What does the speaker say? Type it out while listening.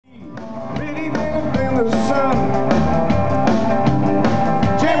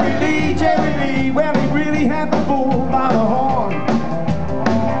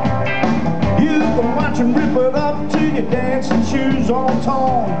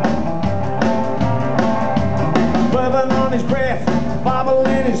Bourbon on his breath, Bible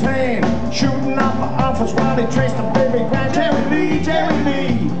in his hand, shooting up the office while he traced the baby grand. Jerry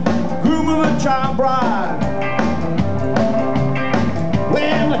Lee, groom of a child bride.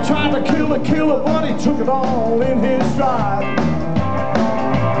 When they tried to kill the killer, but he took it all in his stride.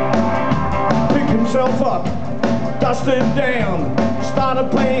 Picked himself up, dusted down, started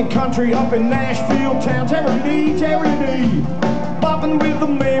playing country up in Nashville town. Jerry Lee, bopping with the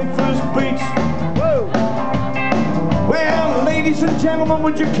Memphis beats. Whoa. Well, ladies and gentlemen,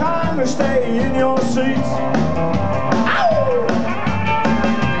 would you kindly stay in your seats? Ow!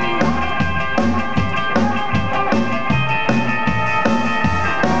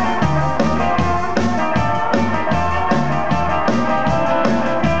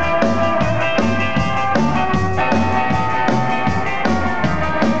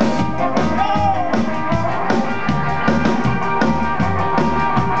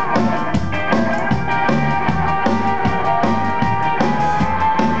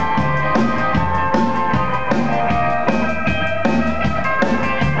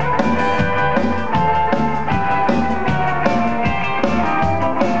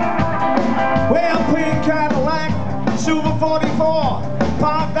 Silver 44,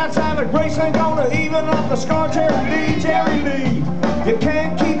 parked outside of Graceland, gonna even up the score. Jerry Lee, you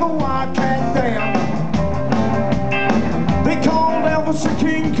can't keep a wild cat down. They called Elvis the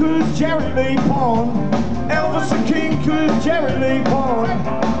king 'cause Jerry Lee pawned. Elvis the king 'cause Jerry Lee pawned.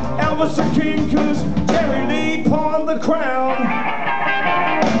 Elvis the king 'cause Jerry Lee pawned the crown.